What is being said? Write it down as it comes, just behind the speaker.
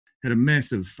had a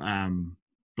massive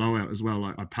blowout as well.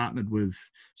 Like I partnered with,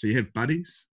 so you have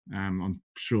buddies. I'm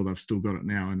sure they've still got it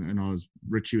now. And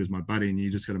Richie was my buddy, and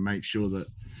you just got to make sure that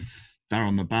they're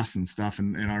on the bus and stuff.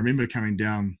 And I remember coming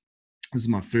down, this is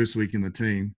my first week in the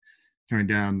team, coming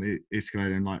down the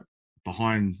escalator and like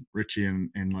behind Richie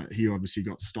and like he obviously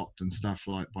got stopped and stuff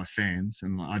like by fans.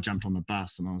 And like I jumped on the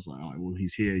bus and I was like, oh, well,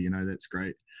 he's here, that's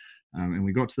great. And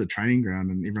we got to the training ground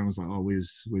and everyone was like, oh,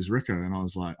 where's Rico? And I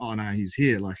was like, oh no, he's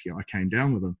here. Like I came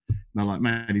down with him. And they're like,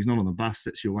 mate, he's not on the bus.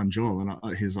 That's your one job.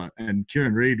 And he was like, and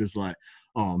Kieran Reid was like,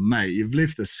 oh mate, you've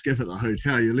left the skip at the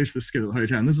hotel. You left the skip at the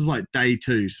hotel. And this is like day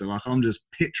 2. So like, I'm just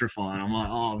petrified. I'm like,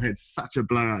 oh, I've had such a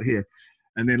blowout here.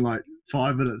 And then like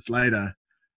 5 minutes later,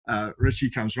 Richie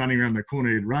comes running around the corner.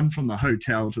 He'd run from the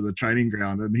hotel to the training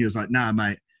ground. And he was like, nah,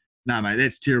 mate,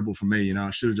 that's terrible for me. I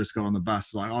should have just got on the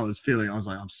bus. Like I was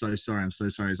like, I'm so sorry.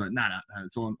 He's like, no,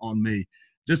 it's on me.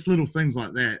 Just little things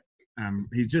like that.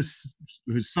 He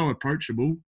was so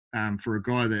approachable for a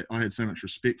guy that I had so much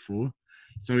respect for.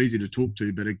 So easy to talk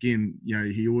to. But again,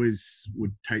 he always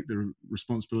would take the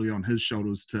responsibility on his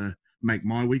shoulders to make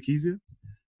my week easier.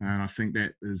 And I think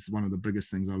that is one of the biggest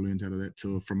things I learned out of that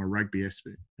tour from a rugby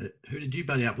aspect. Who did you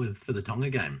buddy up with for the Tonga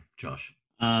game, Josh?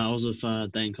 I was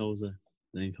with Dane Coles.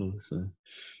 So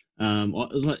it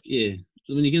was like, yeah,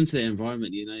 when you get into that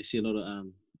environment, you see a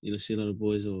lot of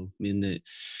boys or men that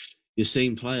you've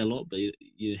seen play a lot, but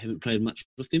you haven't played much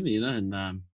with them,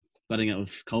 and butting up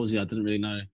with Colesy, I didn't really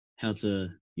know how to,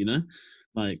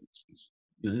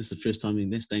 this is the first time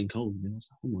that's Dane Coles. I was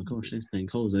like, oh my gosh, that's Dane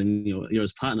Coles. And you're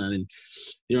his partner, and then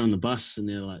you're on the bus, and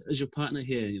they're like, "Is your partner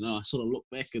here?" I sort of look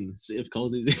back and see if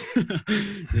Colesy's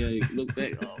there. You look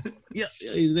back, oh, yeah,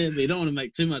 he's there, but you don't want to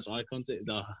make too much eye contact.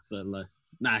 Oh, but like,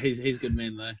 nah, he's a good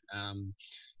man though.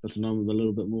 Got to know him a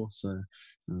little bit more, so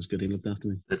it was good. He looked after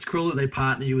me. That's cool that they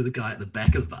partner you with a guy at the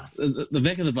back of the bus. The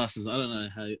back of the buses, I don't know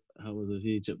how it was with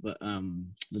Egypt, but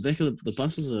the back of the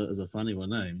bus is a funny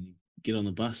one, eh? Get on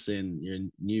the bus and you're a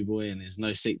new boy and there's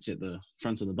no seats at the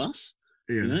front of the bus.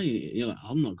 Yeah. You're like,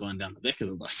 I'm not going down the back of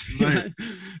the bus. Right.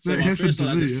 So my first one,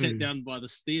 I just sat down by the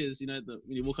stairs, when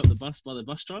you walk up the bus by the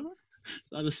bus driver.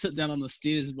 So I just sit down on the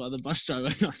stairs by the bus driver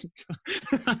because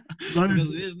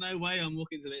there's no way I'm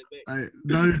walking to that back.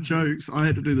 No jokes. I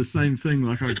had to do the same thing.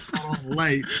 Like I got off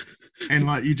late and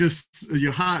like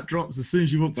your heart drops as soon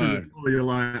as you walk through the door. You're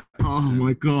like, oh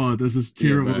my God, this is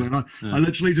terrible. Yeah, and I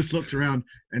literally just looked around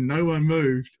and no one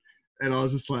moved. And I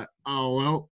was just like, oh,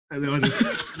 well. And then I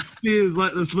just stairs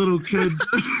like this little kid.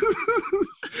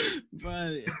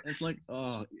 Bro, it's like,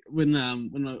 when I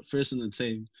was first in the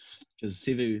team, because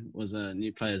Sevu was a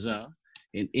new player as well,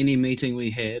 in any meeting we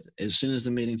had, as soon as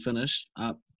the meeting finished,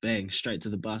 up, bang, straight to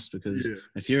the bus, because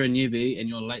if you're a newbie and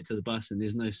you're late to the bus and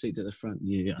there's no seats at the front,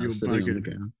 you're sitting on the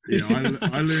ground. Yeah,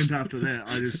 I learned after that,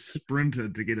 I just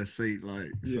sprinted to get a seat. I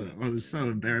was so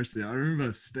embarrassed. I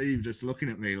remember Steve just looking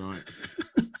at me like,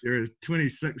 you're a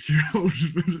 26-year-old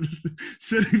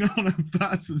sitting on a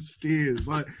bus of stairs.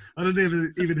 Like, I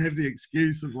didn't even have the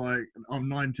excuse of like, I'm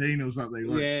 19 or something.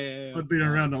 Like, I'd been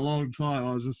around a long time.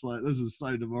 I was just like, this is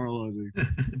so demoralizing.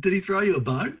 Did he throw you a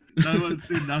bone? No one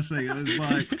said nothing. It was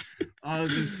like, I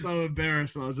was just so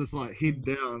embarrassed. I was just like head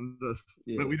down.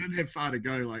 But we didn't have far to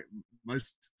go. Like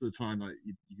most of the time, like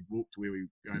you could walk to where we were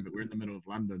going, but we're in the middle of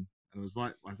London. And it was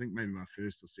like, I think maybe my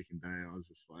first or second day, I was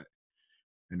just like,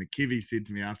 and the Kevy said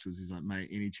to me afterwards, he's like, mate,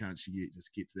 any chance you get,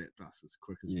 just get to that bus as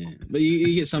quick as possible. But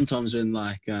you get sometimes when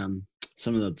like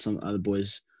some other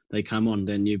boys, they come on,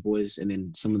 they're new boys, and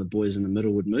then some of the boys in the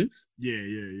middle would move.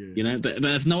 Yeah. But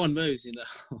if no one moves,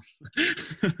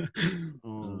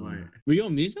 Oh, mate. Were you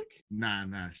on music? Nah.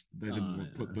 They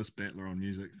didn't put this battler on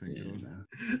music, thank God. No.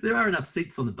 There are enough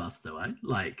seats on the bus though, eh?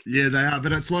 Like. Yeah, they are,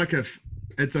 but it's like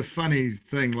it's a funny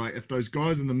thing. Like if those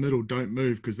guys in the middle don't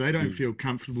move because they don't feel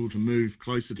comfortable to move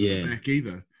closer to the back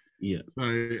either. Yeah. So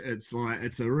it's like,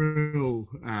 it's a real,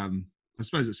 I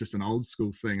suppose it's just an old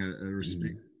school thing, a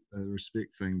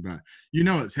respect thing, but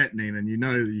it's happening and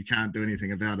you can't do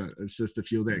anything about it. It's just, if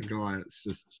you're that guy, it's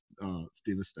just, it's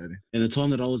devastating. And the time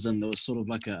that I was in, there was sort of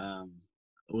like there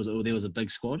was a big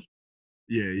squad.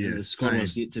 Yeah. The squad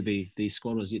was yet to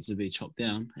be chopped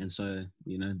down, and so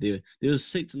there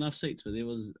was enough seats, but there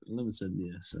was limited.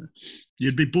 Yeah, so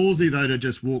you'd be ballsy though to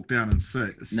just walk down and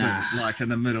sit like in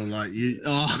the middle, like you.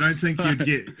 I don't think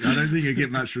you'd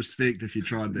get much respect if you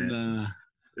tried that. Nah.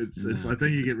 It's I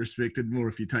think you get respected more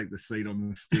if you take the seat on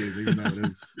the stairs, even though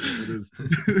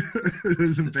it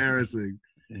is embarrassing.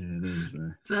 Yeah, it is,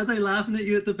 bro. So are they laughing at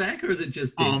you at the back, or is it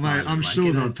just dead silent? Mate, I'm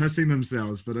sure they're pissing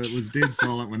themselves, but it was dead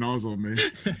silent when I was on there.